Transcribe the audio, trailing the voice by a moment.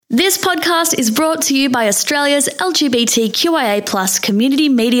This podcast is brought to you by Australia's LGBTQIA+ community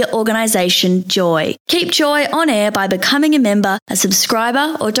media organisation, Joy. Keep Joy on air by becoming a member, a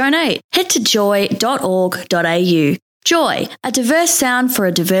subscriber or donate. Head to joy.org.au. Joy, a diverse sound for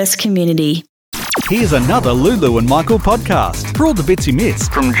a diverse community. Here's another Lulu and Michael podcast. For all the bits you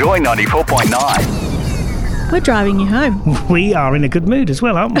missed from Joy 94.9. We're driving you home. We are in a good mood as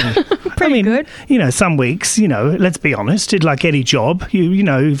well, aren't we? Pretty good. You know, some weeks, let's be honest, like any job,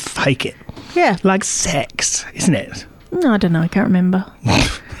 you fake it. Yeah. Like sex, isn't it? No, I don't know. I can't remember.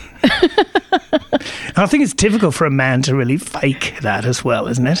 I think it's difficult for a man to really fake that as well,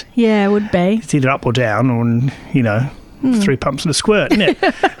 isn't it? Yeah, it would be. It's either up or down or, 3 pumps and a squirt, isn't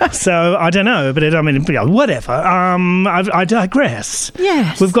it? So, I don't know, but whatever. I digress.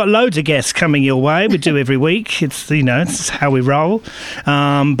 Yes. We've got loads of guests coming your way. We do every week. It's, it's how we roll.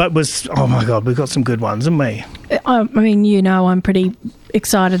 Oh my God, we've got some good ones, haven't we? I'm pretty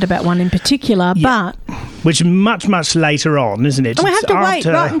excited about one in particular, but... Which is much, much later on, isn't it? And we have to wait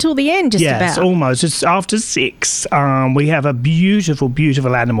right until the end, just about. Yes, almost. It's after 6. We have a beautiful,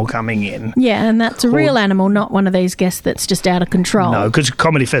 beautiful animal coming in. Yeah, and that's a real animal, not one of these guests that's just out of control. No, because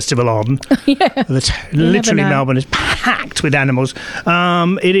comedy festival on. Yeah. Literally, Melbourne is packed with animals.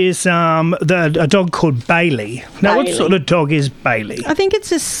 It is a dog called Bailey. Now, what sort of dog is Bailey? I think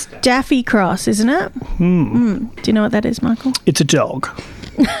it's a Staffy cross, isn't it? Do you know what that is, Michael? It's a dog.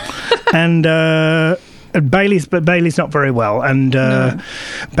 And... Bailey's not very well, and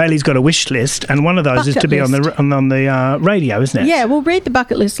Bailey's got a wish list, and one of those is to be on the radio, isn't it? Yeah, we'll read the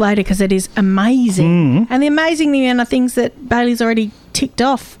bucket list later because it is amazing, and the amazing amount of things that Bailey's already ticked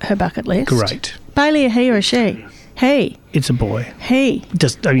off her bucket list. Great. Bailey, a he or a she? He. It's a boy. He.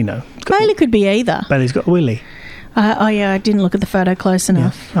 Just Bailey could be either. Bailey's got a willy. I didn't look at the photo close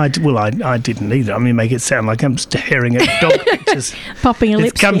enough. Yeah. I didn't either. I mean, make it sound like I'm staring at dog pictures. Popping a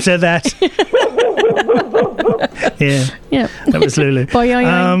lipstick. It's come to that. Yeah, that was Lulu.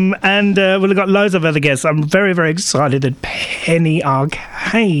 And we've got loads of other guests. I'm very, very excited that Penny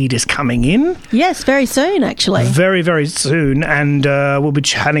Arcade is coming in. Yes, very soon, actually. Very, very soon, and we'll be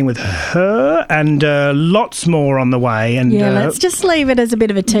chatting with her and lots more on the way. And let's just leave it as a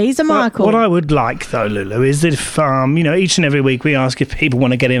bit of a teaser, Michael. What I would like, though, Lulu, is that if each and every week we ask if people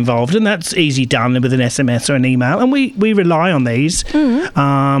want to get involved, and that's easy done with an SMS or an email, and we rely on these.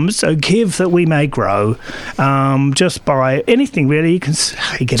 So give that we may grow. Just by anything, really. You can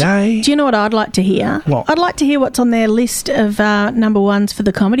say g'day. Do you know what I'd like to hear? What? I'd like to hear what's on their list of number ones for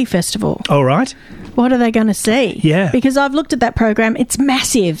the comedy festival. All right. What are they going to see? Yeah. Because I've looked at that program. It's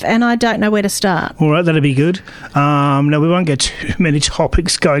massive, and I don't know where to start. All right, that'll be good. No, we won't get too many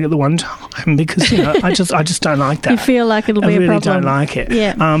topics going at the one time because, I just don't like that. You feel like it'll be a problem. I really don't like it.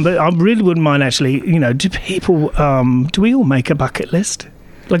 Yeah. But I really wouldn't mind actually, do people, do we all make a bucket list?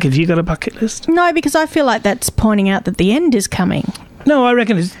 Like, have you got a bucket list? No, because I feel like that's pointing out that the end is coming. No, I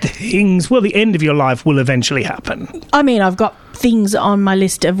reckon it's things... Well, the end of your life will eventually happen. I mean, I've got things on my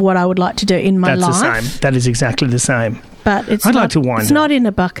list of what I would like to do in my life. That's the same. That is exactly the same. But I'd like to wind up. It's not in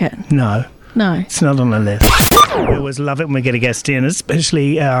a bucket. No. No. It's not on the list. I always love it when we get a guest in,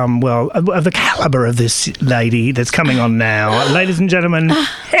 especially, of the calibre of this lady that's coming on now. Ladies and gentlemen,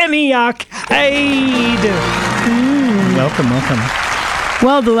 Penny Arcade. Welcome.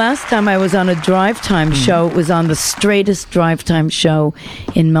 Well, the last time I was on a drive time show, it was on the straightest drive time show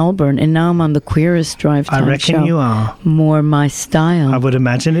in Melbourne, and now I'm on the queerest drive time show. I reckon you are. More my style. I would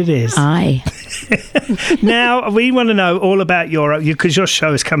imagine it is. Aye. Now, we want to know all about because your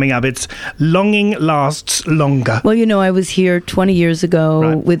show is coming up. It's Longing Lasts Longer. Well, I was here 20 years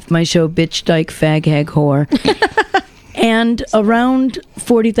ago with my show Bitch, Dyke, Fag, Hag, Whore. And around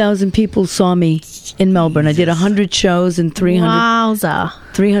 40,000 people saw me in Melbourne. I did 100 shows in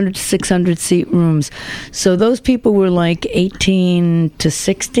 300 to 600 seat rooms. So those people were like 18 to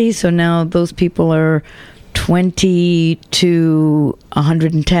 60. So now those people are 20 to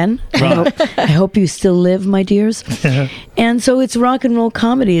 110. Right. I hope you still live, my dears. And so it's rock and roll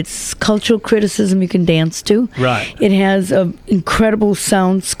comedy. It's cultural criticism you can dance to. Right. It has an incredible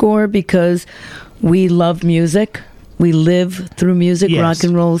sound score because we love music. We live through music. Yes. Rock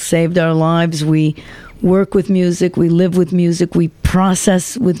and roll saved our lives. We work with music. We live with music. We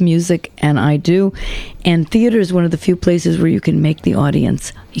process with music, and I do. And theater is one of the few places where you can make the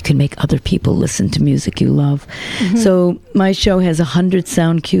audience, you can make other people listen to music you love. Mm-hmm. So my show has 100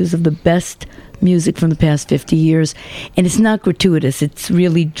 sound cues of the best music from the past 50 years, and it's not gratuitous. It's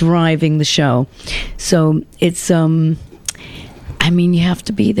really driving the show. So it's I mean, you have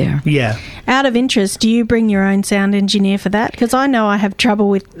to be there. Yeah. Out of interest, do you bring your own sound engineer for that? Because I know I have trouble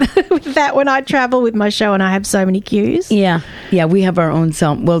with, with that when I travel with my show and I have so many cues. Yeah, we have our own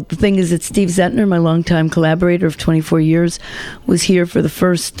sound. Well, the thing is that Steve Zettner, my longtime collaborator of 24 years, was here for the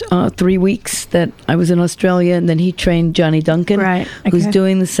first 3 weeks that I was in Australia, and then he trained Johnny Duncan, Right, who's okay.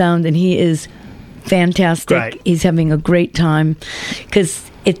 doing the sound, and he is fantastic. Great. He's having a great time because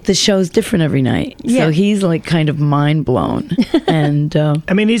the show's different every night. Yeah. So he's like kind of mind blown. And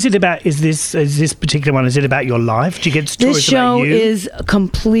I mean, is this particular one, is it about your life? Do you get stories this show about you? is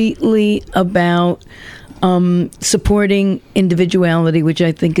completely about supporting individuality, which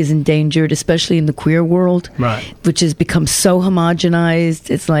I think is endangered, especially in the queer world, Right. which has become so homogenized.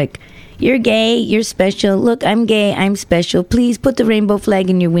 It's like, you're gay, you're special. Look, I'm gay, I'm special. Please put the rainbow flag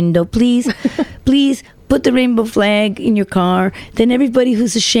in your window. Please, please put the rainbow flag in your car. Then everybody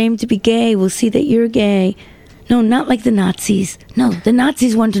who's ashamed to be gay will see that you're gay. No, not like the Nazis. No, the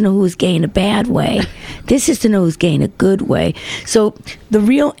Nazis want to know who is gay in a bad way. This is to know who's gay in a good way. So the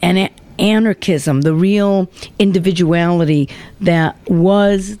real anarchism, the real individuality that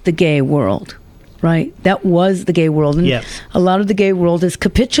was the gay world, right? That was the gay world. And Yes. a lot of the gay world has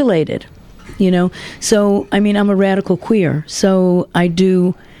capitulated, So, I mean, I'm a radical queer. So I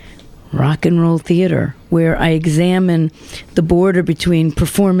do rock and roll theater where I examine the border between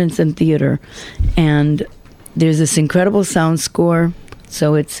performance and theater. And there's this incredible sound score.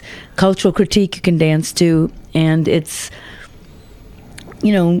 So it's cultural critique you can dance to. And it's,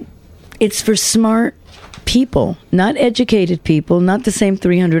 it's for smart people, not educated people, not the same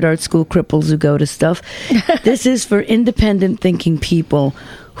 300 art school cripples who go to stuff. This is for independent thinking people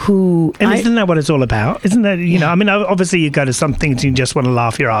who... And isn't that what it's all about? Isn't that, I mean, obviously you go to some things and you just want to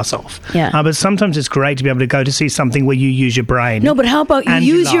laugh your ass off. Yeah. But sometimes it's great to be able to go to see something where you use your brain. No, but how about you and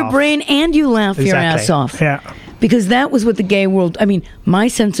use your laugh. brain and you laugh your Exactly. ass off? Yeah. Because that was what the gay world... I mean, my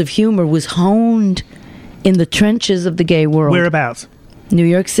sense of humor was honed in the trenches of the gay world. Whereabouts? New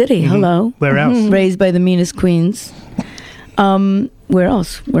York City, hello. Where else? Raised by the meanest queens. Where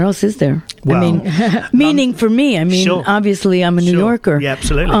else? Where else is there? Well, I mean, meaning for me, Sure. obviously I'm a New Sure. Yorker. Yeah,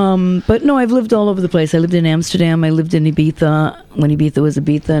 absolutely. But no, I've lived all over the place. I lived in Amsterdam. I lived in Ibiza when Ibiza was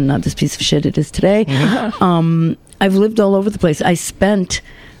Ibiza and not this piece of shit it is today. I've lived all over the place. I spent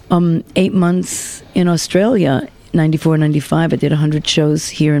 8 months in Australia, 94, 95. I did 100 shows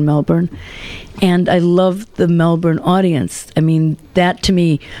here in Melbourne. And I love the Melbourne audience. I mean, that to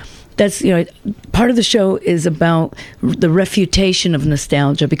me, that's, part of the show is about the refutation of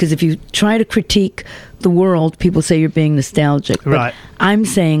nostalgia. Because if you try to critique the world, people say you're being nostalgic. But Right. I'm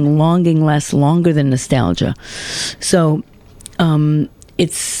saying longing lasts longer than nostalgia. So,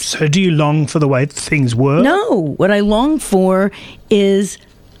 it's... So do you long for the way things were? No, what I long for is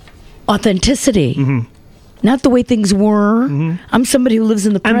authenticity. Not the way things were. I'm somebody who lives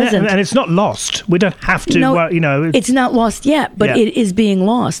in the And, present. and it's not lost. We don't have to, No, it's it's not lost yet, but Yeah. it is being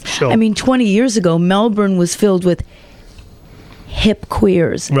lost. Sure. I mean, 20 years ago, Melbourne was filled with hip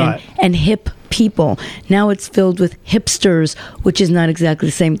queers Right. and hip people. Now it's filled with hipsters, which is not exactly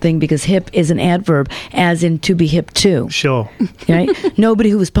the same thing because hip is an adverb, as in to be hip to. Sure. Right? Nobody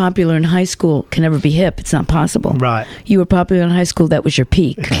who was popular in high school can ever be hip. It's not possible. Right. You were popular in high school. That was your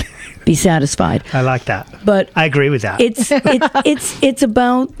peak. Be satisfied. I like that. But I agree with that. it's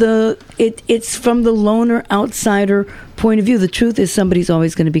about it's from the loner outsider point of view. The truth is somebody's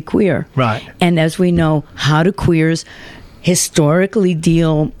always going to be queer. Right. And as we know, how do queers historically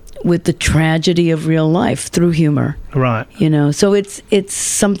deal with the tragedy of real life through humor? Right. So it's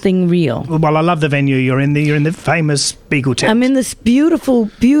something real. Well, I love the venue you're in. You're in the famous Spiegel tent. I'm in this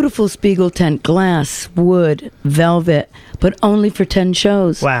beautiful, beautiful Spiegel tent, glass, wood, velvet, but only for 10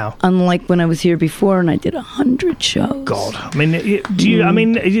 shows. Wow. Unlike when I was here before and I did 100 shows. God. I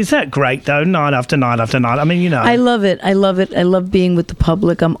mean, is that great though? Night after night after night. I mean, I love it. I love it. I love being with the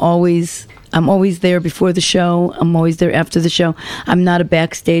public. I'm always there before the show. I'm always there after the show. I'm not a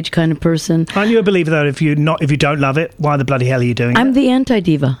backstage kind of person. Aren't you a believer though? If you don't love it, why the bloody hell are you doing I'm it? the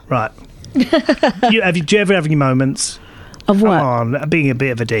anti-diva. Right. Do you ever have any moments? Of what? Come on, being a bit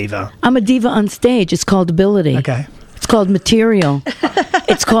of a diva. I'm a diva on stage. It's called ability. Okay. It's called material.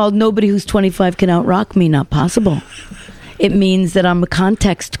 It's called nobody who's 25 can out-rock me. Not possible. It means that I'm a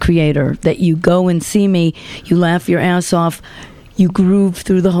context creator, that you go and see me, you laugh your ass off, you groove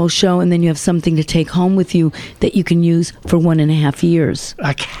through the whole show, and then you have something to take home with you that you can use for 1.5 years.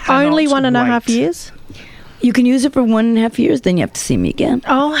 I cannot Only 1.5 wait. years? You can use it for 1.5 years, then you have to see me again.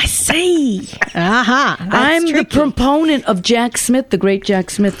 Oh, I see. Aha. I'm the proponent of Jack Smith, the great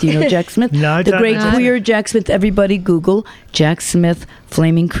Jack Smith. You know Jack Smith? No, I the don't great know. queer Jack Smith. Everybody Google Jack Smith,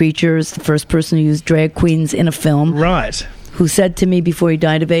 Flaming Creatures, the first person who used drag queens in a film. Right. who said to me before he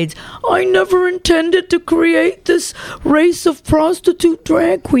died of AIDS, I never intended to create this race of prostitute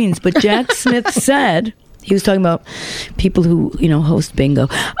drag queens. But Jack Smith said, he was talking about people who, host bingo.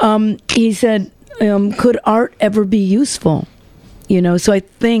 He said, could art ever be useful? So I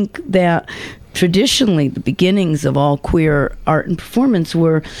think that traditionally the beginnings of all queer art and performance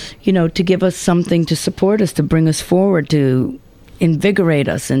were, to give us something to support us, to bring us forward, to invigorate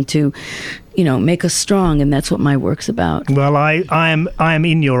us, and to make us strong, and that's what my work's about. Well, I am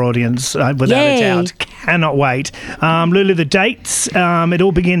in your audience without Yay. a doubt. Cannot wait. Lulu, the dates. It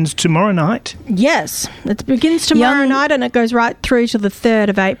all begins tomorrow night. Yes, it begins tomorrow night and it goes right through to the 3rd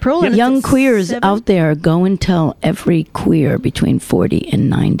of April. And young queers out there, go and tell every queer between 40 and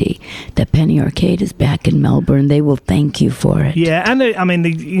 90 that Penny Arcade is back in Melbourne. They will thank you for it. Yeah, and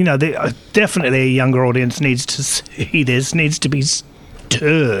definitely a younger audience needs to see this. Needs to be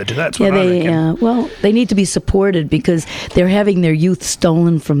stirred. That's what I reckon. They need to be supported because they're having their youth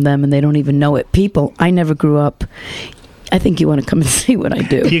stolen from them and they don't even know it. People, I never grew up. I think you want to come and see what I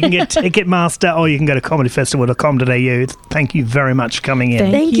do. You can get Ticketmaster or you can go to comedyfestival.com.au. Thank you very much for coming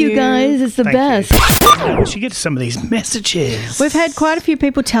in. Thank you guys. It's the best. We should get to some of these messages. We've had quite a few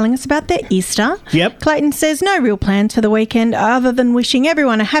people telling us about their Easter. Yep. Clayton says no real plans for the weekend other than wishing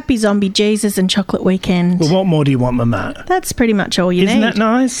everyone a happy zombie Jesus and chocolate weekend. Well, what more do you want, Mama? That's pretty much all you need. Isn't that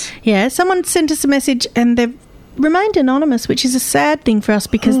nice? Yeah. Someone sent us a message and they've remained anonymous, which is a sad thing for us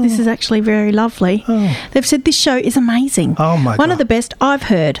because this is actually very lovely. They've said this show is amazing. Oh my God. One of the best I've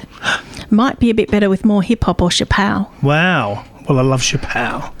heard. Might be a bit better with more hip-hop or Chappelle. Wow. Well, I love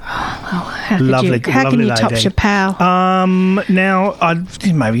Chappelle. How lovely can you top lady. Chappelle? Now, I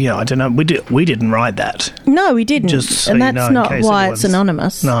don't know. We didn't write that. No, we didn't. Just so and you that's know, in not case why anyone's- it's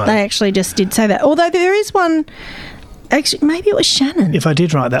anonymous. No. They actually just did say that. Although there is one... Actually, maybe it was Shannon. If I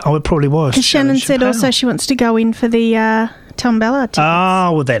did write that, it probably was. Because Shannon said Chappelle. also she wants to go in for the Tumbella tickets.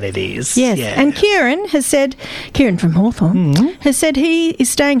 Oh, well, then it is. Yes, Yeah. and Kieran from Hawthorne has said he is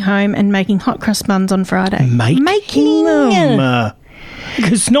staying home and making hot cross buns on Friday. Making them.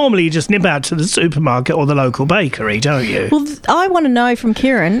 Because normally you just nip out to the supermarket or the local bakery, don't you? Well, I want to know from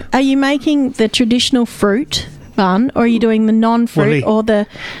Kieran, are you making the traditional fruit bun or are you doing the non-fruit or the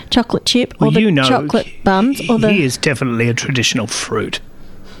chocolate chip or the chocolate buns? He is definitely a traditional fruit.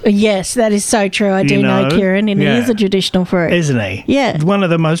 Yes, that is so true. I do know Kieran, and he is a traditional fruit. Isn't he? Yeah. One of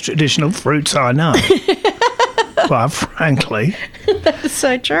the most traditional fruits I know. Quite frankly. That's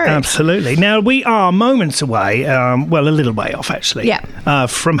so true. Absolutely. Now, we are moments away, a little way off, actually,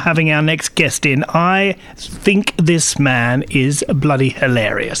 from having our next guest in. I think this man is bloody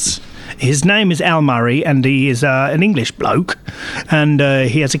hilarious. His name is Al Murray, and he is an English bloke, and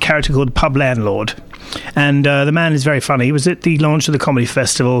he has a character called Pub Landlord. And the man is very funny. He was at the launch of the comedy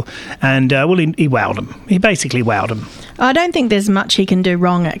festival, and he wowed him. He basically wowed him. I don't think there's much he can do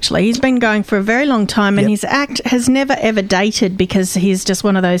wrong, actually. He's been going for a very long time, and his act has never, ever dated because he's just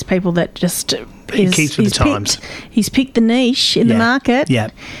one of those people that just... He keeps with the times. He's picked the niche in the market,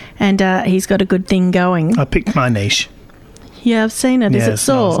 and he's got a good thing going. I picked my niche. Yeah, I've seen it. Is it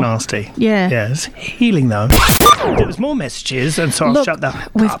sore? It's nasty. Yeah. Yeah, it's healing, though. There was more messages, and so I'll shut that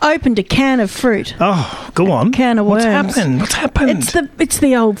We've up. opened a can of fruit. Oh, go on. Can of worms. What's happened? It's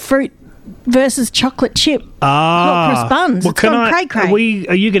the old fruit versus chocolate chip hot cross buns. It's gone cray-cray.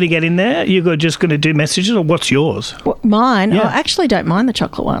 Are you going to get in there? You're just going to do messages, or what's yours? Mine? Yeah. I actually don't mind the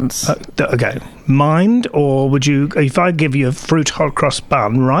chocolate ones. Okay. Mind, or would you... If I give you a fruit hot cross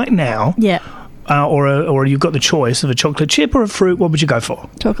bun right now... Yeah. Or you've got the choice of a chocolate chip or a fruit, what would you go for?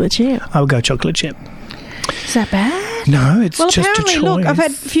 Chocolate chip. I would go chocolate chip. Is that bad? No, it's just a apparently, choice. look, I've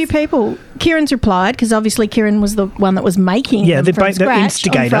had a few people. Kieran's replied, because obviously Kieran was the one that was making them from scratch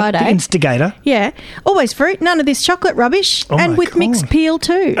on Friday. The instigator. Yeah. Always fruit, none of this chocolate rubbish, and with mixed peel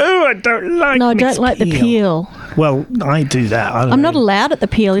too. Oh, I don't like No, I mixed don't like the peel. Well, I do that. I'm not allowed at the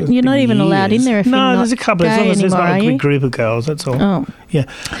peel. You're not even allowed in there if you're not there's a couple. As long as there's not a big group of girls, that's all. Oh. Yeah.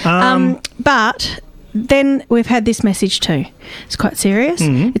 But... Then we've had this message too. It's quite serious.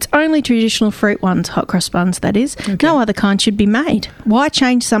 It's only traditional fruit ones, hot cross buns, that is. Okay. No other kind should be made. Why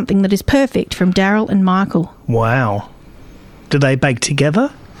change something that is perfect? From Daryl and Michael. Wow. Do they bake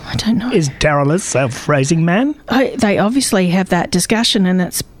together? I don't know. Is Daryl a self-raising man? They obviously have that discussion, and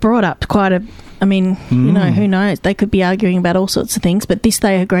it's brought up quite a... I mean, you know, who knows? They could be arguing about all sorts of things, but this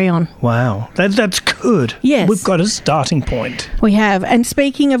they agree on. Wow. That's good. Yes. We've got a starting point. We have. And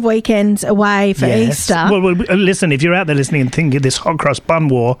speaking of weekends away for Easter... Well, listen, if you're out there listening and thinking this hot cross bun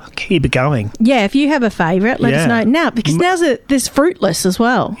war, keep it going. Yeah, if you have a favourite, let us know now, because there's fruitless as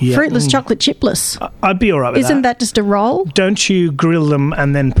well. Yeah. Fruitless chocolate chipless. I'd be all right with Isn't that just a roll? Don't you grill them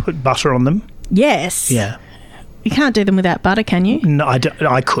and then put butter on them? Yes. Yeah. You can't do them without butter, can you? No,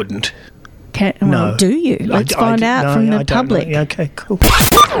 I couldn't. Well, do you? Let's find out from the public. Yeah, okay, cool.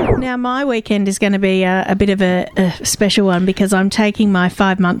 Now, my weekend is going to be a bit of a special one because I'm taking my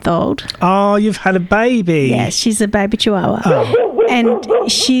 5-month-old. Oh, you've had a baby. Yeah, she's a baby chihuahua. Oh. And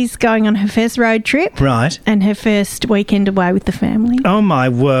she's going on her first road trip. Right. And her first weekend away with the family. Oh, my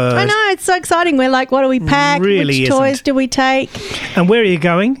word. I know, it's so exciting. We're like, what do we pack? Really Which toys do we take? And where are you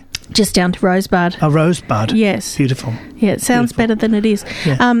going? Just down to Rosebud. A Rosebud. Yes. Beautiful. Yeah, it sounds better than it is.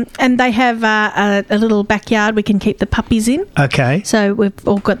 Yeah. And they have a little backyard we can keep the puppies in. Okay. So we've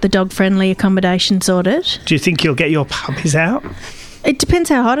all got the dog-friendly accommodation sorted. Do you think you'll get your puppies out? It depends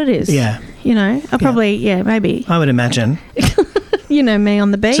how hot it is. Yeah. You know, I'll probably, maybe. I would imagine. You know me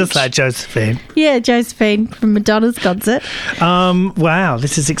on the beach. Just like Josephine. Yeah, Josephine from Madonna's concert. Wow,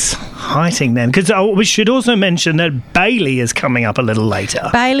 this is exciting then. Because we should also mention that Bailey is coming up a little later.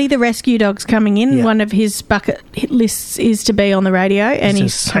 Bailey, the rescue dog's coming in. Yeah. One of his bucket lists is to be on the radio, and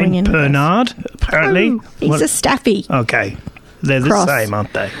he's coming in. Saint Bernard, apparently. Oh, he's a Staffy. Okay. They're Cross. the same,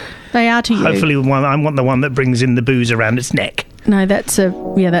 aren't they? They are to you. Hopefully, I want the one that brings in the booze around its neck. No, that's a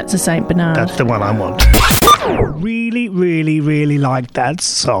Saint Bernard. That's the one I want. Really, really, really like that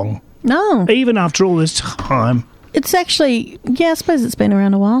song. No. Even after all this time. It's actually, I suppose it's been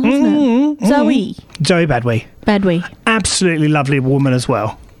around a while, hasn't it? Zoe Badwee. Absolutely lovely woman as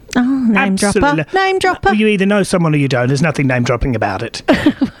well. Oh, name Absolutely. dropper. Name dropper. You either know someone or you don't. There's nothing name dropping about it.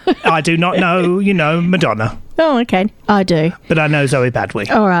 I do not know, Madonna. Oh, okay. I do. But I know Zoe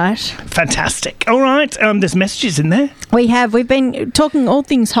Badwee. All right. Fantastic. All right. There's messages in there. We've been talking all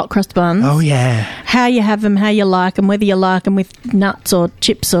things hot cross buns. Oh, yeah. How you have them, how you like them, whether you like them with nuts or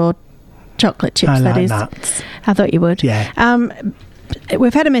chips or chocolate chips, I that like is. nuts. I thought you would. Yeah.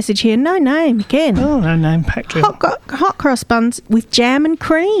 We've had a message here. No name again. Oh, no name. Patrick. Hot cross buns with jam and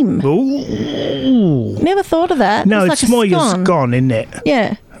cream. Ooh. Never thought of that. No, it's it's like more a your scone. scone, isn't it?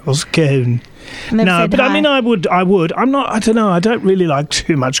 Yeah. Or scone. And they've No, said but hi. I mean, I would. I don't know. I don't really like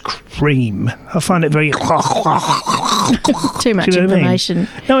too much cream. I find it very... Too much Do you know what I mean? information.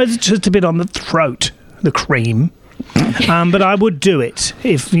 No, it's just a bit on the throat, the cream. But I would do it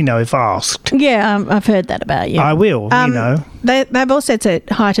if asked. Yeah, I've heard that about you. I will, They've also said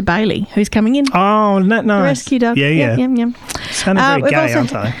hi to Bailey, who's coming in. Oh, isn't that nice? Rescue dog. Yeah. Yum. Sounded very we've gay,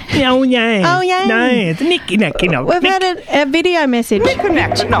 also- aren't I? Oh, yeah. Oh, yeah. No, it's nicky, no. We've had a video message.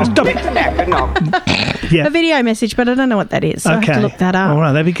 Stop it. Yeah. A video message, but I don't know what that is. So I have to look that up. All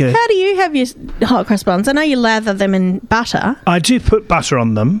right, that'd be good. How do you have your hot cross buns? I know you lather them in butter. I do put butter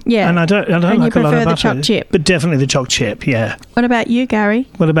on them. Yeah. And I don't And like you a lot of prefer butter. the chopped chip? But definitely the chopped chip, yeah. What about you, Gary?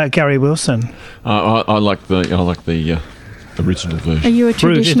 What about Gary Wilson? I like the original Are version. you a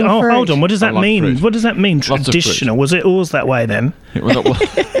traditional fruit? Hold on. What does that I like mean? fruit. What does that mean? Lots of fruit. Traditional? Was it always that way then? Was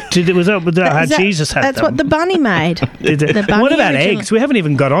that how Jesus had That's them? what the bunny made. Did it? The bunny What about original. eggs? We haven't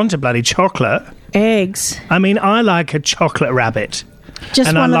even got on to bloody chocolate. Eggs. I mean, I like a chocolate rabbit. Just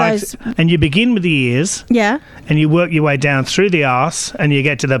and one I of like, those. And you begin with the ears, Yeah. and you work your way down through the arse, and you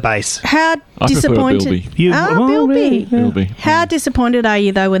get to the base. How I prefer disappointed? Bilby. Bilby. really? Bilby. How disappointed are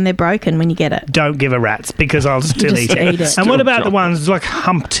you though when they're broken when you get it? Don't give a rat's because I'll still just eat it. eat it. And what Still about the chocolate. ones like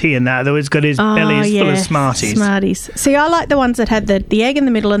Humpty and that? That's got his belly is full of Smarties. Smarties. See, I like the ones that had the egg in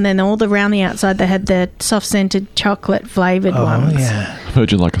the middle and then all around the outside they had the soft scented chocolate flavoured Oh ones. yeah, I've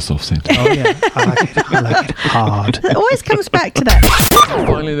heard you like a soft scent. oh yeah. I like it hard. It always comes back to that.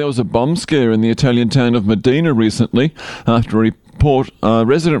 Finally, there was a bomb scare in the Italian town of Modena recently after a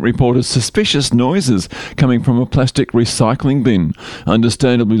resident reported suspicious noises coming from a plastic recycling bin.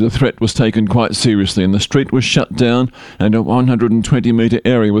 Understandably, the threat was taken quite seriously and the street was shut down and a 120-metre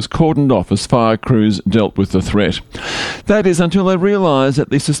area was cordoned off as fire crews dealt with the threat. That is until they realised that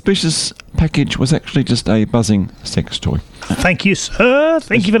the suspicious package was actually just a buzzing sex toy. Thank you, sir.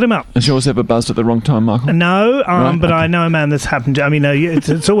 Thank you very much. Has yours ever buzzed at the wrong time, Michael? No, Right, but okay. I know a man that's happened to. I mean,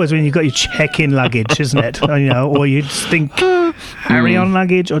 it's always when you've got your check-in luggage, isn't it? Or you just think carry-on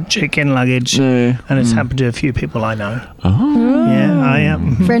luggage or check-in luggage. Yeah. And it's happened to a few people I know. Oh. Yeah, I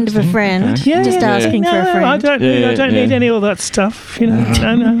am. Friend of a friend. Okay. Just asking for a friend. I don't need any of that stuff.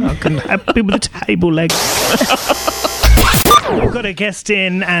 No, I can happy with a table leg. We've got a guest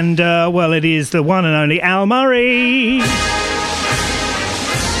in, and it is the one and only Al Murray.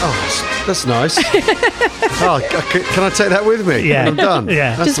 Oh, That's nice. Can I take that with me? Yeah. I'm done.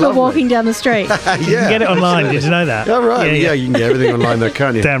 Yeah. That's Just for lovely. walking down the street. Yeah, You can get it online. Did you know that? Oh, right. Yeah, you can get everything online there,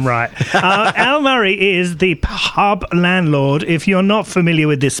 can't you? Damn right. Al Murray is the pub landlord. If you're not familiar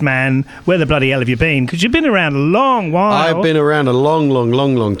with this man, where the bloody hell have you been? Because you've been around a long while. I've been around a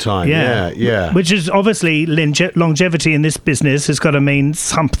long time. Yeah. Which is obviously longevity in this business has got to mean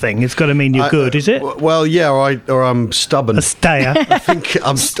something. It's got to mean you're good, is it? Well, yeah, or I'm stubborn. A stayer. I think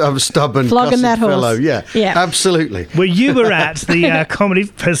I'm stubborn. Flogging that cussed horse. fellow. Yeah, absolutely. Well, you were at the comedy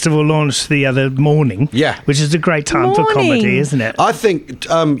festival launch the other morning. Yeah. Which is a great time for comedy, isn't it? I think,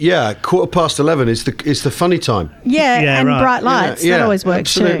 11:15 is the funny time. Yeah, and right. bright lights. That always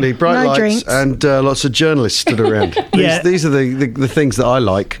works absolutely. too. Bright no lights drinks. and lots of journalists stood around. These are the things that I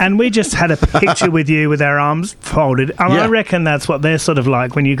like. And we just had a picture with you with our arms folded. And I reckon that's what they're sort of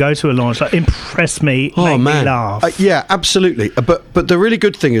like when you go to a launch. Like, impress me, make me laugh. Yeah, absolutely. But the really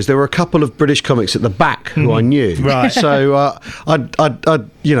good thing is there were a couple of British comics at the back who I knew. Right. So I'd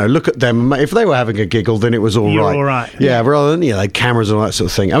look at them. If they were having a giggle, then it was all You're right. all right. Yeah, rather than, they had cameras and all that sort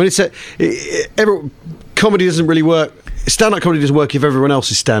of thing. I mean, comedy doesn't really work. Stand-up comedy doesn't work if everyone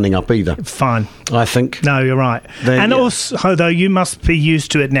else is standing up either. Fine. I think. No, you're right. Also, though, you must be used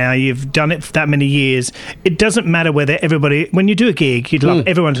to it now. You've done it for that many years. It doesn't matter whether when you do a gig, you'd love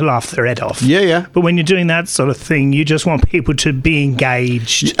everyone to laugh their head off. Yeah. But when you're doing that sort of thing, you just want people to be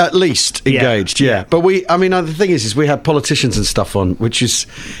engaged. At least engaged, yeah. But the thing is we had politicians and stuff on,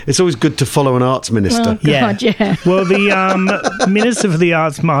 it's always good to follow an arts minister. Oh, God, yeah. Well, the Minister for the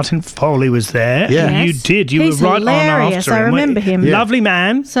Arts, Martin Foley, was there. Yeah. And you did. You He's were right hilarious. on after him. I remember him. Yeah. Lovely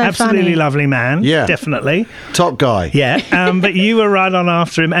man. So absolutely funny. lovely man. Yeah. Definitely. Top guy. Yeah. But you were right on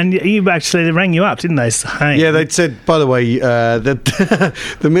after him, and they rang you up, didn't they? Saying, yeah, they'd said, by the way, that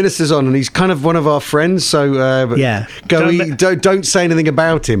the minister's on, and he's kind of one of our friends. So don't say anything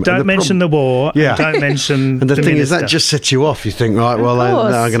about him. Don't mention the war. Yeah. Don't mention. And the thing minister. is, that just sets you off. You think, right? Well,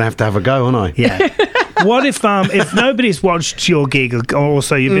 I'm going to have a go, aren't I? Yeah. What if nobody's watched your gig?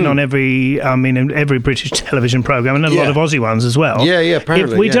 Also, you've been on every British television program and a lot of Aussie ones as well. Yeah,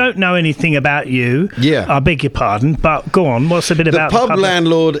 apparently. If we don't know anything about you, I beg your pardon, but go on. What's a bit about the pub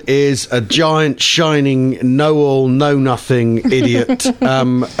landlord? Is a giant, shining, know-all, know-nothing idiot.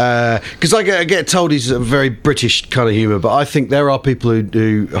 Because I get told he's a very British kind of humour, but I think there are people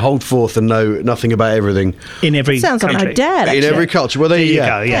who hold forth and know nothing about everything in every sounds country. like my dad. Actually. In every culture. Well, there you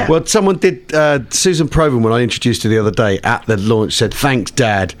go. Yeah. Well, someone did. Susan Provan, when I introduced her the other day at the launch, said thanks,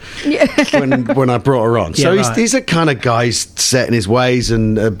 Dad, when I brought her on. So he's a kind of guy set in his ways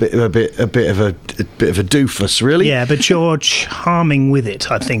and a bit of a doofus, really. Yeah, but you're charming with it,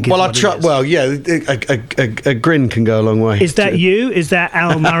 I think. Well, I try. Well, yeah, a grin can go a long way. Is that you? Is that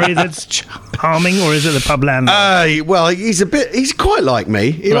Al Murray that's charming, or is it the pub landlord? Well, he's quite like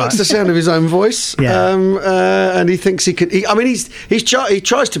me. He likes the sound of his own voice. Yeah. And he thinks he could. He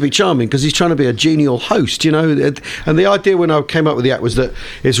tries to be charming because he's trying to be a genial host, And the idea when I came up with the act was that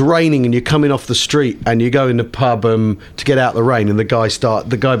it's raining and you're coming off the street and you go in the pub to get out the rain, and the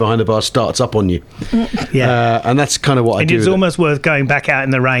guy behind the bar starts up on you. Yeah. And that's kind of what I do. It's almost worth going back out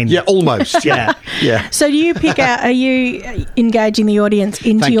in the rain. Yeah, almost. Yeah. Yeah. So do you pick out? Are you engaging the audience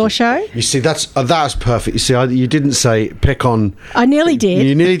into your show? You see, that's perfect. You see, you didn't say pick on. I nearly did.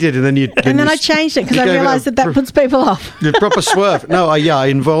 You nearly did, and then you. And then I changed it because I realised that puts people off. The proper swerve. No, I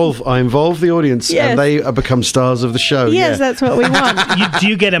involve the audience, and they become stars of the show. Yes, that's what we want. Do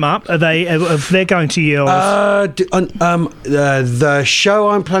you get them up? Are they? If they're going to yours? The show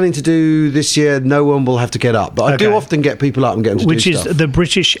I'm planning to do this year, no one will have to get up, but I do often get people up and get them to do stuff. Which is the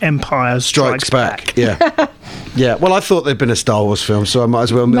British Empire Strikes Back. Yeah. Yeah, well, I thought there'd been a Star Wars film, so I might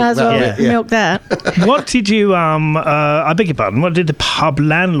as well milk that. What did you, I beg your pardon, what did the pub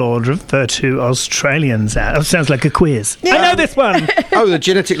landlord refer to Australians as? It sounds like a quiz. Yeah. I know this one. They're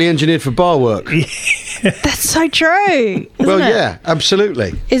genetically engineered for bar work. That's so true. Well, yeah,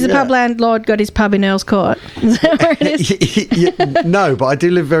 absolutely. Is the pub landlord got his pub in Earls Court? Is that where it is? No, but I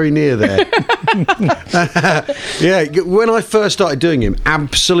do live very near there. Yeah, when I first started doing him,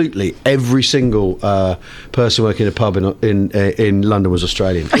 absolutely every single person working in a pub in London was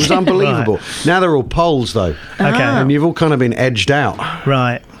Australian. It was unbelievable. Right. Now they're all Poles, though. Okay. And you've all kind of been edged out.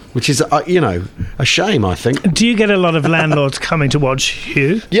 Right. Which is, a shame, I think. Do you get a lot of landlords coming to watch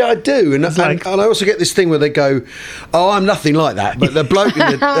you? Yeah, I do. And I also get this thing where they go, I'm nothing like that. But the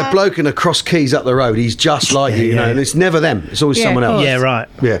bloke in the Cross Keys up the road, he's just like you, and it's never them. It's always someone else. Yeah, right.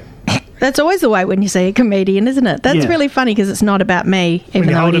 Yeah. That's always the way when you see a comedian, isn't it? That's really funny because it's not about me, even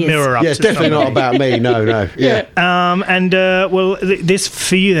though hold it a mirror up. Yeah, it's definitely not about me. No. Yeah. This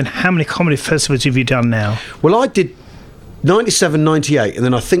for you then. How many comedy festivals have you done now? Well, I did 97, 98, and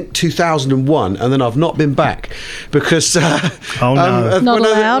then I think 2001, and then I've not been back because Not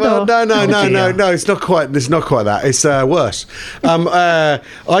allowed, or? No, it's not quite that. It's worse.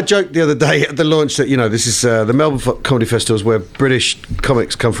 I joked the other day at the launch that this is the Melbourne Comedy Festival is where British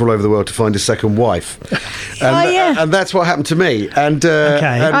comics come from all over the world to find a second wife, and that's what happened to me. And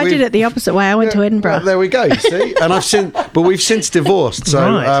I did it the opposite way. I went to Edinburgh. Well, there we go. You see, and we've since divorced. So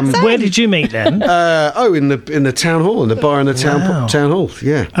right. Where did you meet then? In the town hall, in the bar in the town hall.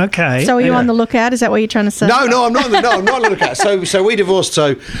 Yeah. Okay. So are you on the lookout? Is that what you're trying to say? No, I'm not. I'm not on the lookout. So we divorced.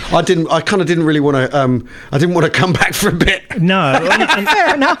 So I kind of didn't really want to. I didn't want to come back for a bit. No.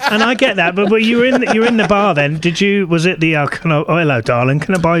 Fair enough. And I get that, but you were in the bar then. Was it the hello, darling?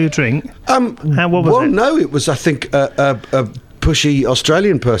 Can I buy you a drink? What was it? No, it was. I think a pushy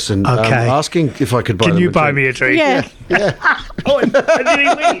Australian person asking if I could buy. Can them you a buy drink. me a drink? Yeah.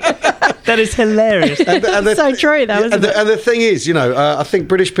 That is hilarious. So true, though, isn't it? And the thing is, I think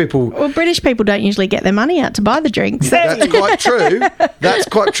British people. Well, British people don't usually get their money out to buy the drinks. That's quite true. That's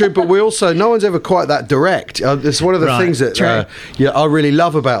quite true. But we also, no one's ever quite that direct. It's one of the things that I really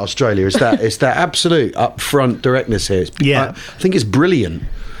love about Australia is that absolute upfront directness here. I think it's brilliant.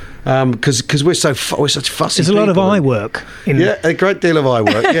 Because we're such fussy. There's a lot of eye work. A great deal of eye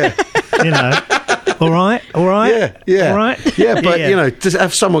work. Yeah. All right. Yeah. All right. Yeah, but to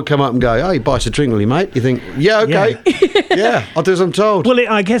have someone come up and go, "Oh, you buy us a drink, will you, mate?" You think, "Yeah, okay, yeah, I'll do as I'm told." Well,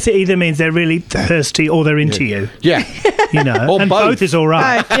 I guess it either means they're really thirsty or they're into you. Yeah, or and both is all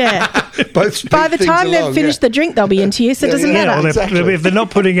right. Both. By the time they've finished the drink, they'll be into you, so it doesn't matter. Exactly. If they're not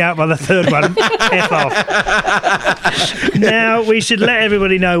putting out by the third one, F off. Now, we should let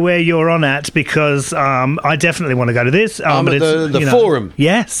everybody know where you're on at because I definitely want to go to this. I'm at the Forum.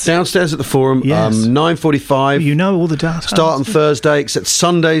 Yes. Downstairs at the Forum, yes. 9:45. You know all the data. Start on Thursday, except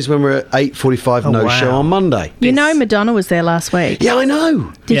Sundays when we're at 8:45, show on Monday. You know Madonna was there last week. Yeah, I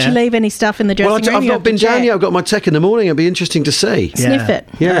know. Did you leave any stuff in the dressing room? I've not been down yet. I've got my tech in the morning. It'll be interesting to see. Sniff it.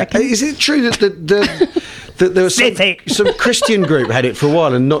 Yeah. Is it true that there was some Christian group had it for a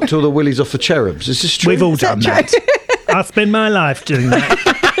while and knocked all the willies off the cherubs? Is this true? We've all done that. I spend my life doing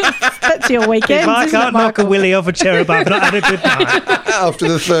that. That's your weekend. If I can't knock a willy off a cherub, I've not had a good night. After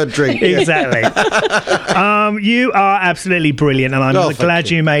the third drink. Exactly. You are absolutely brilliant, and I'm glad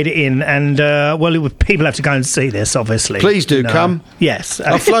you made it in. And, people have to go and see this, obviously. Please do come. Yes.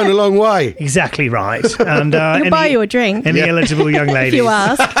 I've flown a long way. Exactly right. And we'll buy you a drink. Any eligible young ladies. If you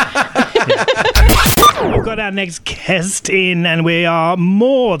ask. We've got our next guest in, and we are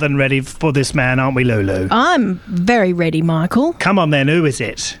more than ready for this man, aren't we, Lulu? I'm very ready, Michael. Come on then, who is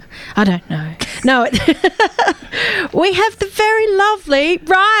it? I don't know. No, we have the very lovely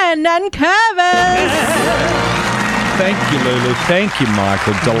Ryan and Curvis. Thank you, Lulu. Thank you,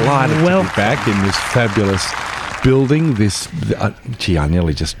 Michael. Delighted to be back in this fabulous building. I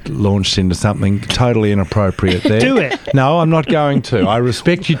nearly just launched into something totally inappropriate there. Do it. No, I'm not going to. I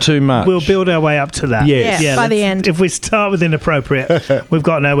respect you too much. We'll build our way up to that. Yes. Yeah, by the end. If we start with inappropriate, we've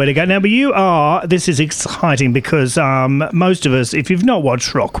got nowhere to go. Now, but this is exciting because most of us, if you've not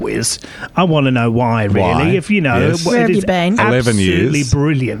watched Rock Wiz, I want to know why, really. Why? If you know, yes. Where have you been? 11 absolutely years.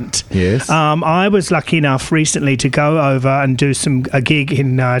 Brilliant. Yes. I was lucky enough recently to go over and do a gig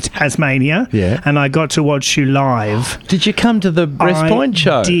in Tasmania. Yeah. And I got to watch you live. Did you come to the Breast Point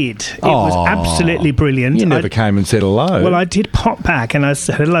show? I did. It was absolutely brilliant. You never came and said hello. Well, I did pop back and I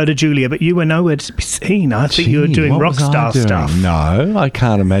said hello to Julia, but you were nowhere to be seen. I think you were doing rock star stuff. No, I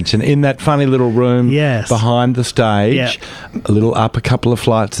can't imagine. In that funny little room behind the stage, a little up a couple of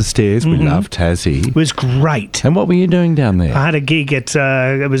flights of stairs. We love Tassie. It was great. And what were you doing down there? I had a gig at,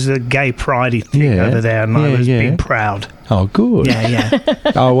 it was a Gay Pride thing over there, and I was being proud. Oh, good. Yeah.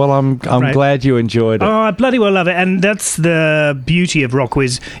 Oh, well, I'm glad you enjoyed it. Oh, I bloody well love it. And that's the beauty of Rock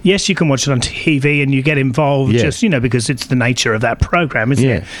Wiz. Yes, you can watch it on TV and you get involved just, because it's the nature of that program, isn't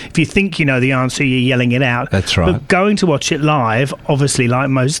it? If you think you know the answer, you're yelling it out. That's right. But going to watch it live, obviously, like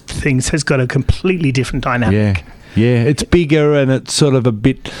most things, has got a completely different dynamic. Yeah, it's bigger and it's sort of a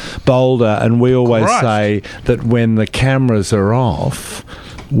bit bolder. And we always say that when the cameras are off,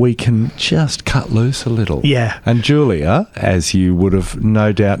 we can just cut loose a little. Yeah. And Julia, as you would have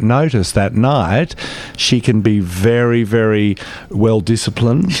no doubt noticed that night, she can be very, very well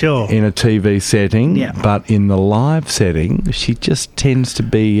disciplined in a TV setting. Yeah. But in the live setting, she just tends to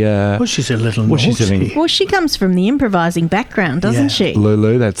be... she's a little naughty. Well, she comes from the improvising background, doesn't she?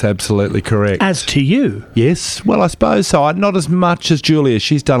 Lulu, that's absolutely correct. As to you? Yes. Well, I suppose so. Not as much as Julia.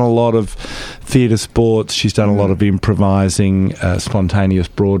 She's done a lot of theatre sports. She's done a lot of improvising, spontaneous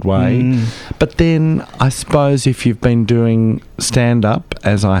Broadway. But then I suppose if you've been doing stand-up,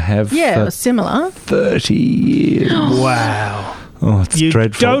 as I have Yeah, for it was similar. 30 years. Wow. Oh, it's You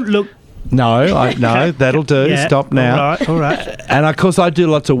dreadful. don't look... No, that'll do. Yeah, Stop now. All right. And of course, I do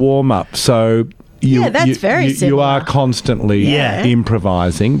lots of warm-up, so That's very you similar. are constantly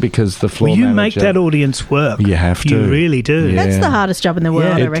improvising because the floor You manager... make that audience work. You have to. You really do. Yeah. That's the hardest job in the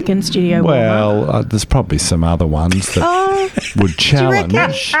world, I reckon, studio warm-up. Well, there's probably some other ones that would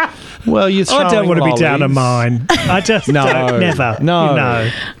challenge. Well, you're I don't want to be down on lollies. mine. I just don't. Never.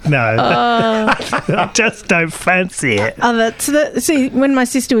 No. I just don't fancy it. See, when my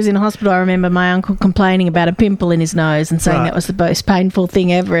sister was in hospital, I remember my uncle complaining about a pimple in his nose and saying that was the most painful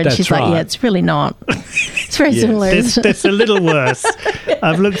thing ever. And That's she's right. like, yeah, it's really not. It's very similar, isn't it? That's a little worse.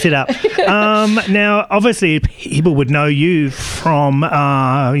 I've looked it up. Now, obviously, people would know you from,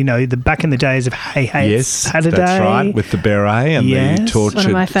 the back in the days of Hey Hey Yes, Saturday. that's right, with the beret and the tortured one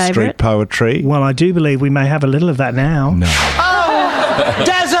of my street favourite. poetry. Well, I do believe we may have a little of that now. No.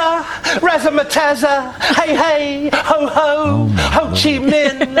 Dazza, razzmatazza, hey hey, ho ho, ho chi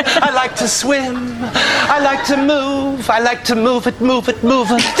minh. I like to swim, I like to move, I like to move it.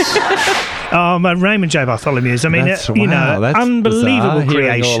 Raymond J. Bartholomew's. I mean, That's unbelievable bizarre,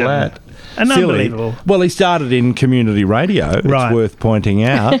 hearing creation. all that. Silly. Unbelievable. Well, he started in community radio. Right. It's worth pointing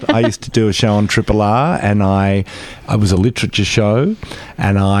out. I used to do a show on Triple R, and I was a literature show,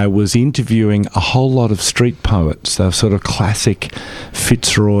 and I was interviewing a whole lot of street poets. They were sort of classic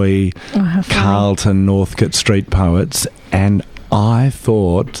Fitzroy, Carlton, Northcote street poets, and I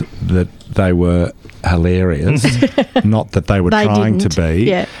thought that they were hilarious, not that they were trying to be.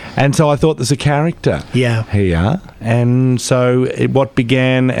 Yeah. And so I thought there's a character here. And so what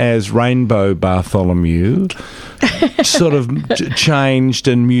began as Rainbow Bartholomew sort of changed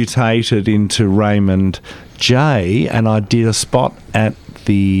and mutated into Raymond J. And I did a spot at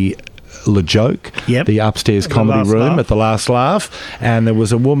the Le Joke, the upstairs comedy room at the Last Laugh, and there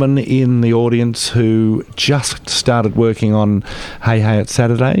was a woman in the audience who just started working on Hey Hey It's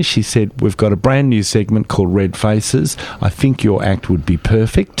Saturday. She said, we've got a brand new segment called Red Faces. I think your act would be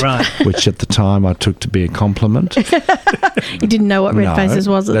perfect, which at the time I took to be a compliment. You didn't know what Red Faces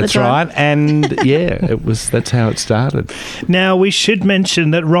was at the time. That's right, and that's how it started. Now, we should mention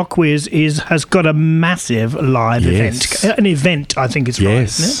that Rockwiz has got a massive live event. An event, I think it's right,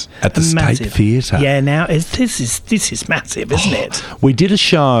 isn't it? At the State Theatre. Yeah, now this is massive, isn't it? We did a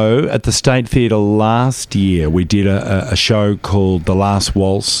show at the State Theatre last year. We did a show called The Last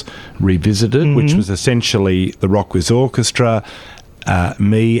Waltz Revisited, which was essentially the Rockwiz Orchestra,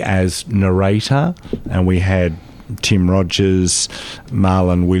 me as narrator, and we had Tim Rogers,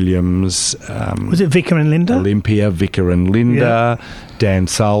 Marlon Williams. Was it Vicar and Linda? Olympia, Vicar and Linda, Dan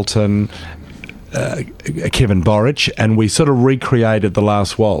Sultan, Kevin Borich, and we sort of recreated The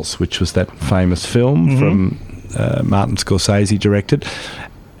Last Waltz, which was that famous film from Martin Scorsese directed,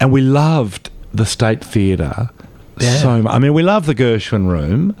 and we loved the State Theatre so much. I mean, we love the Gershwin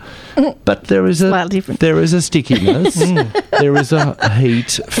Room, but there is a stickiness, there is a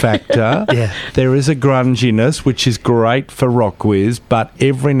heat factor, there is a grunginess, which is great for Rockwiz, but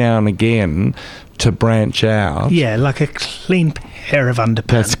every now and again to branch out. Yeah, like a clean pair of underpants.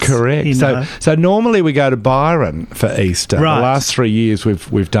 That's correct. So normally we go to Byron for Easter. Right. The last 3 years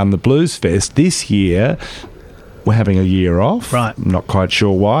we've done the Blues Fest. This year we're having a year off. Right. I'm not quite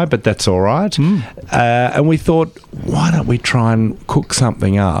sure why, but that's all right. And we thought, why don't we try and cook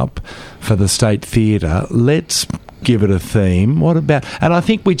something up for the State Theatre? Let's give it a theme. What about... And I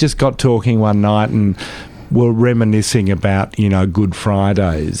think we just got talking one night and were reminiscing about, Good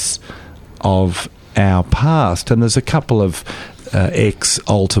Fridays of our past, and there's a couple of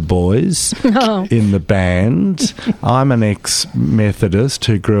ex-altar boys in the band. I'm an ex-Methodist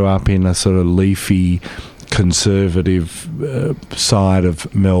who grew up in a sort of leafy conservative side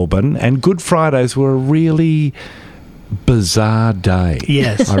of Melbourne, and Good Fridays were a really bizarre day.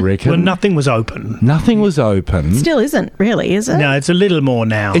 Yes, I reckon. Well, nothing was open. Nothing was open. Still isn't, really, is it? No, it's a little more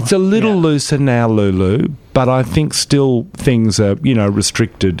now. It's a little looser now, Lulu, but I think still things are,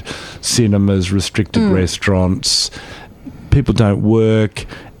 restricted cinemas, restricted restaurants. People don't work.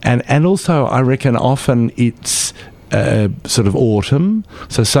 And also, I reckon often it's sort of autumn,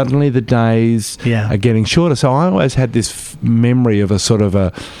 so suddenly the days are getting shorter. So I always had this memory of a sort of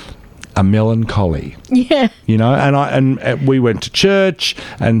a melancholy. Yeah. And we went to church,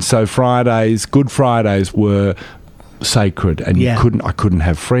 and so Good Fridays were sacred, and I couldn't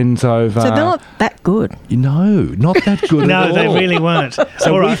have friends over. So they're not that good. No, not that good at all. No, they really weren't.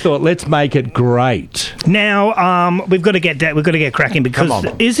 So we thought, let's make it great Now, we've got to get cracking, because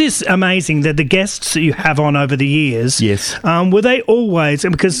is this amazing that the guests that you have on over the years? Yes. Were they always,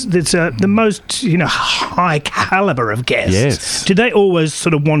 because it's the most high caliber of guests? Yes. Did they always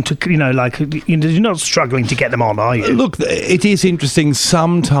sort of want to you're not struggling to get them on, are you? Look, it is interesting.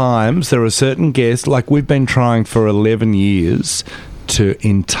 Sometimes there are certain guests, like we've been trying for 11 years to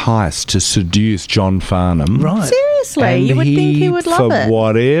entice, to seduce John Farnham. Right. Seriously, And you would think he would love it. For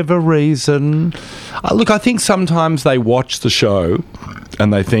whatever reason. Look, I think sometimes they watch the show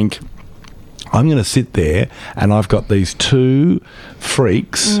and they think, I'm going to sit there and I've got these two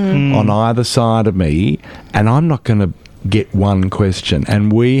freaks on either side of me and I'm not going to get one question.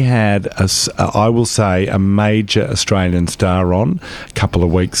 And we had, I will say, a major Australian star on a couple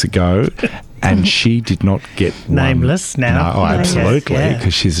of weeks ago. And she did not get Nameless one. now. No, absolutely,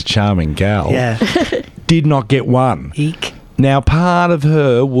 because she's a charming gal. Yeah. Did not get one. Eek. Now, part of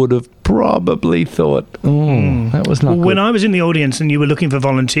her would have probably thought, that was not good. When I was in the audience and you were looking for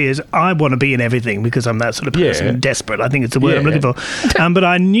volunteers, I want to be in everything because I'm that sort of person, desperate, I think it's the word I'm looking for. But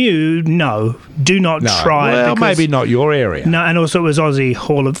I knew, do not try. Well, maybe not your area. No, and also it was Aussie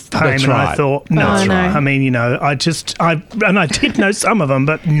Hall of Fame, That's and right. I thought, no. That's right. I mean, I did know some of them,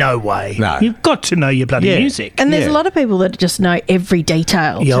 but no way. No. You've got to know your bloody music. And there's a lot of people that just know every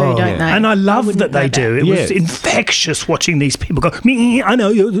detail too, don't they? And I love that they do. It was infectious watching these people go, me, I know,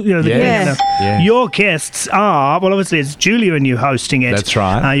 Your guests are, well, obviously it's Julia and you hosting it. That's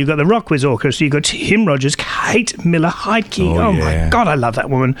right. You've got the Rockwiz Orchestra, you've got Tim Rogers, Kate Miller-Heidke. Oh my God, I love that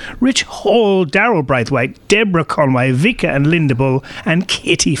woman. Rich Hall, Daryl Braithwaite, Deborah Conway, Vika and Linda Bull, and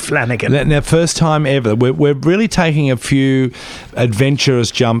Kitty Flanagan. Now, first time ever. We're really taking a few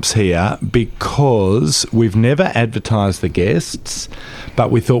adventurous jumps here because we've never advertised the guests,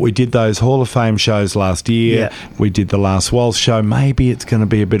 but we thought we did those Hall of Fame shows last year. Yeah. We did the last Waltz show. Maybe it's going to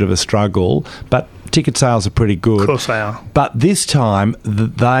be a bit of a struggle, but ticket sales are pretty good. Of course they are. But this time,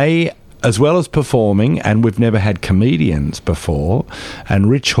 they, as well as performing, and we've never had comedians before, and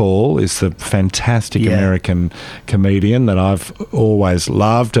Rich Hall is the fantastic American comedian that I've always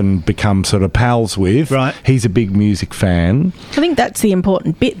loved and become sort of pals with. Right. He's a big music fan. I think that's the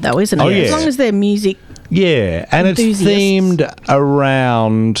important bit, though, isn't it? Oh, yeah. As long as they're music. Yeah, and it's themed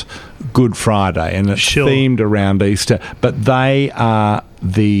around Good Friday and it's themed around Easter, but they are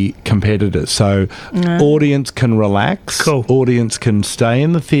the competitors. So audience can relax, audience can stay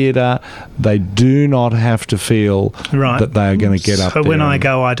in the theatre. They do not have to feel that they are going to get up there. So when I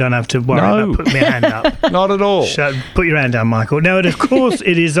go, I don't have to worry about putting my hand up. Not at all. So put your hand down, Michael. Now, of course,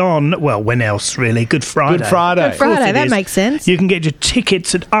 it is on, well, when else, really? Good Friday. Good Friday, that makes sense. You can get your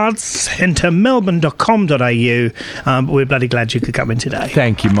tickets at artscentermelbourne.com.au. We're bloody glad you could come in today.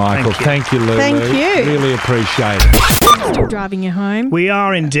 Thank you, Michael. Thank you, Lulu. Thank you. Really appreciate it. Still driving you home. We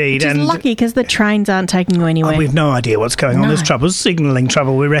are indeed. Which is lucky because the trains aren't taking you anywhere. We've no idea what's going on. There's trouble, signalling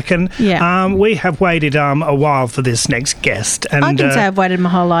trouble, we reckon. Yeah. We have waited a while for this next guest. And I can say I've waited my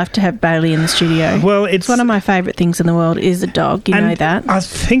whole life to have Bailey in the studio. Well, it's one of my favourite things in the world is a dog. You know that. I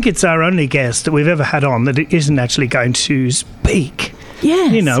think it's our only guest that we've ever had on that isn't actually going to speak.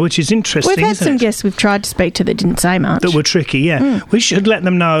 Yes. Which is interesting. We've had some guests we've tried to speak to that didn't say much. That were tricky, We should let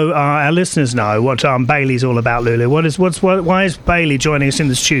them know, our listeners know, what Bailey's all about, Lulu. Why is Bailey joining us in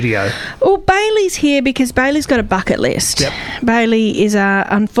the studio? Well, Bailey's here because Bailey's got a bucket list. Yep. Bailey is,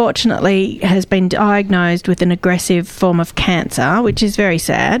 unfortunately, has been diagnosed with an aggressive form of cancer, which is very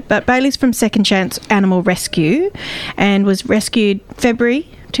sad. But Bailey's from Second Chance Animal Rescue and was rescued February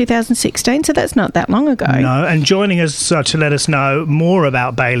 2016, so that's not that long ago. No, and joining us to let us know more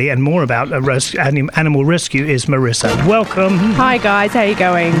about Bailey and more about animal rescue is Marissa. Welcome. Hi guys, how are you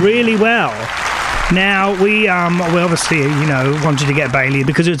going? Really well. Now, we obviously, wanted to get Bailey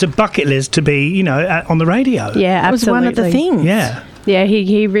because it was a bucket list to be, on the radio. Yeah, absolutely. It was one of the things. Yeah. Yeah,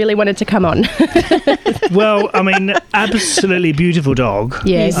 he really wanted to come on. Well, I mean, absolutely beautiful dog.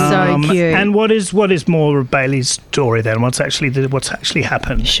 Yeah, so cute. And what is more of Bailey's story then? What's actually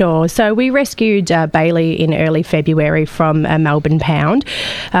happened? Sure. So we rescued Bailey in early February from a Melbourne pound.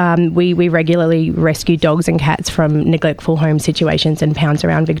 We regularly rescue dogs and cats from neglectful home situations and pounds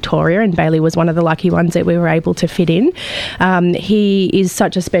around Victoria, and Bailey was one of the lucky ones that we were able to fit in. He is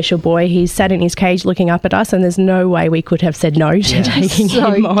such a special boy. He's sat in his cage looking up at us, and there's no way we could have said no to taking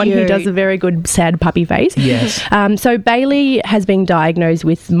him on. He does a very good sad puppy face. Yes. So Bailey has been diagnosed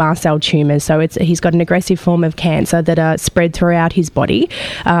with mast cell tumours. So he's got an aggressive form of cancer that are spread throughout his body.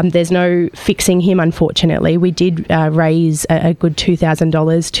 There's no fixing him, unfortunately. We did raise a good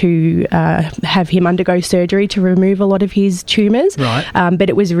 $2,000 to have him undergo surgery to remove a lot of his tumours. Right. But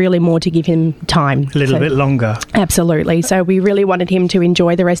it was really more to give him time. A little bit longer. Absolutely. So we really wanted him to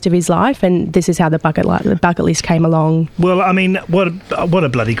enjoy the rest of his life, and this is how the bucket list came along. Well, I mean, what a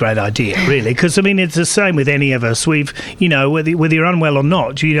bloody great idea, really, because, I mean, it's the same with any of us. We've, whether you're unwell or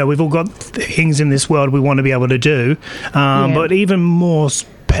not, we've all got things in this world we want to be able to do, but even more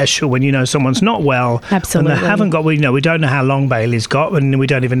special when someone's not well. Absolutely. And they haven't got, we don't know how long Bailey's got, and we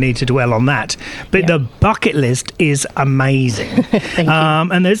don't even need to dwell on that. But the bucket list is amazing. Thank you.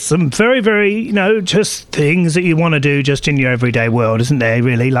 And there's some very, very, just things that you want to do just in your everyday world, isn't there,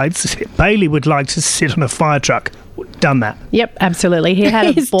 really? Like, Bailey would like to sit on a fire truck. Done that. Yep, absolutely. He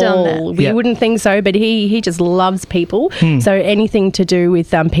had a ball. You wouldn't think so, but he just loves people. So anything to do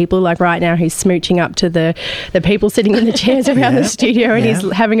with people, like right now he's smooching up to the people sitting in the chairs around the studio, and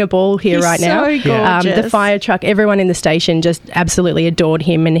he's having a ball here right now. So gorgeous. The fire truck, everyone in the station just absolutely adored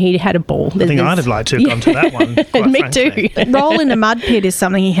him, and he had a ball. I think I'd have liked to have gone to that one. Me frankly. too. Roll in a mud pit is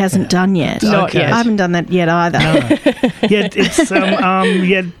something he hasn't done yet. Not yet. I haven't done that yet either.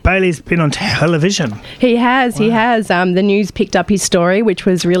 No. Bailey's been on television. He has. The news picked up his story, which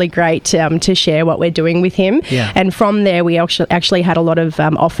was really great to share what we're doing with him. Yeah. And from there, we actually had a lot of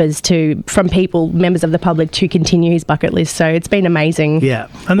offers from people, members of the public, to continue his bucket list. So it's been amazing. Yeah,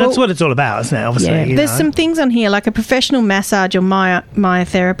 and that's what it's all about, isn't it? Obviously, There's some things on here like a professional massage or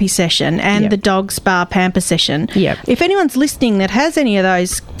myotherapy session and the dog spa pamper session. Yep. If anyone's listening that has any of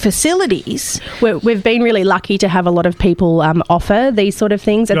those facilities, we've been really lucky to have a lot of people offer these sort of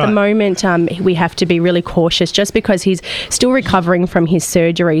things. At the moment, we have to be really cautious just because he's still recovering from his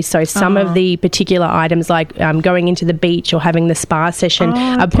surgery. So some of the particular items like going into the beach or having the spa session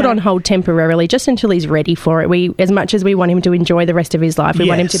are put on hold temporarily just until he's ready for it. As much as we want him to enjoy the rest of his life, we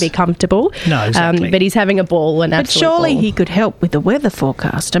want him to be comfortable. No, exactly. But he's having a ball. But surely he could help with the weather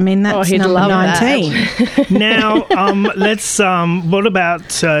forecast. I mean, that's he'd number love 19. Now, let's. What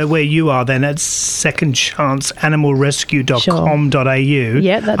about where you are then? At secondchanceanimalrescue.com.au.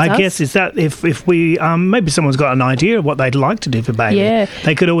 Yeah, that's I us. guess is that if we maybe someone's got an idea of what they'd like to do for Bailey,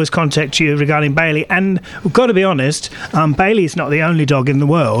 they could always contact you regarding Bailey. And we've got to be honest, Bailey is not the only dog in the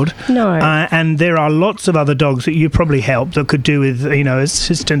world. No. And there are lots of other dogs that you probably help that could do with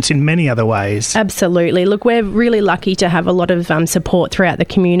assistance in many other ways. Absolutely. Look, we're really lucky to have a lot of support throughout the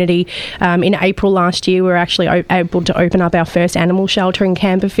community. In April last year, we were actually able to open up our first animal shelter in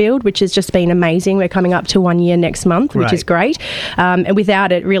Camberfield, which has just been amazing. We're coming up to 1 year next month, which is great. And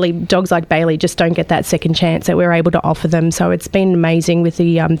without it, really, dogs like Bailey just don't get that second chance that we're able to offer them. So it's been amazing with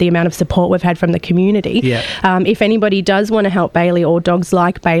the amount of support we've had from the community. Yeah. If anybody does want to help Bailey or dogs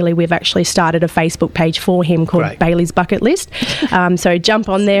like Bailey, we've actually started a Facebook page for him called Bailey's Bucket List. So jump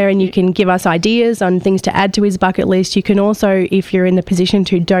on there and you can give us ideas on things to add to his bucket list. You can also, if you're in the position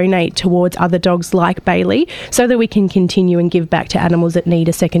to donate towards other dogs like Bailey, so that we can continue and give back to animals that need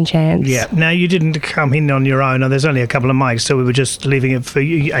a second chance. Yeah. Now, you didn't come in on your own. There's only a couple of mics, so we were just leaving it for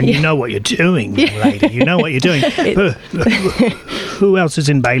you. And you know what you're doing, lady. You know what you're doing. Who else is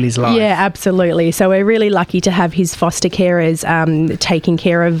in Bailey's life? Yeah, absolutely. So we're really lucky to have his foster carers taking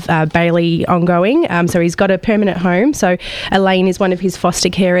care of Bailey ongoing. So he's got a permanent home. So Elaine is one of his foster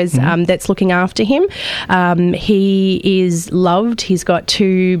carers that's looking after him. He is loved. He's got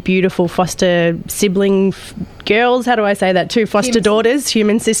two beautiful foster sibling girls. How do I say that? Two foster daughters,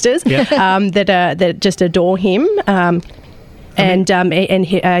 human sisters, that just adore him. And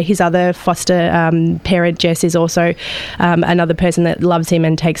his other foster parent, Jess, is also another person that loves him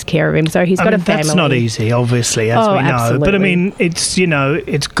and takes care of him. So he's got a family. That's not easy, obviously, as we know. Absolutely. But I mean,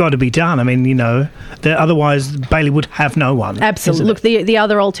 it's got to be done. I mean, otherwise Bailey would have no one. Absolutely. Look, the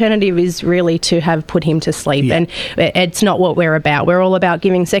other alternative is really to have put him to sleep, and it's not what we're about. We're all about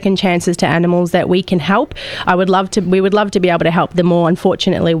giving second chances to animals that we can help. We would love to be able to help them more.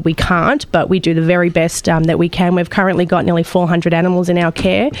 Unfortunately, we can't, but we do the very best that we can. We've currently got nearly 400 animals in our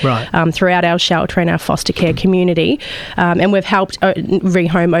care throughout our shelter and our foster care community, and we've helped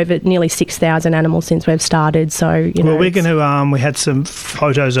rehome over nearly 6,000 animals since we've started. So we're going to we had some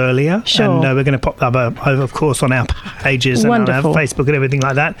photos earlier, and we're going to pop them up, of course, on our pages and on our Facebook and everything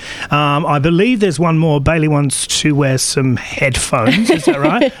like that. I believe there's one more. Bailey wants to wear some headphones. Is that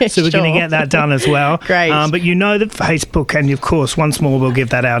right? So we're going to get that done as well. Great. But that Facebook, and of course, once more we'll give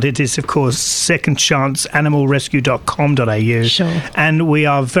that out. It is, of course, secondchanceanimalrescue.com.au. you. Sure. And we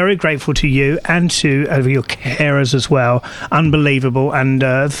are very grateful to you and to your carers as well. Unbelievable. And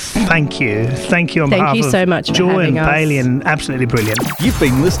thank you. Thank you on behalf you of so much for Joy and having us. Bailey, and absolutely brilliant. You've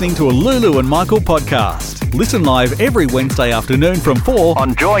been listening to a Lulu and Michael podcast. Listen live every Wednesday afternoon from 4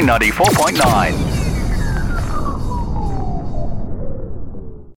 on Joy 94.9.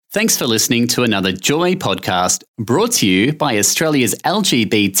 Thanks for listening to another Joy podcast brought to you by Australia's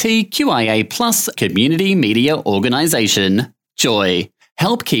LGBTQIA+ community media organisation, Joy.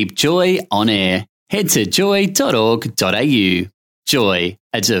 Help keep Joy on air. Head to joy.org.au. Joy,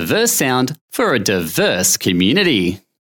 a diverse sound for a diverse community.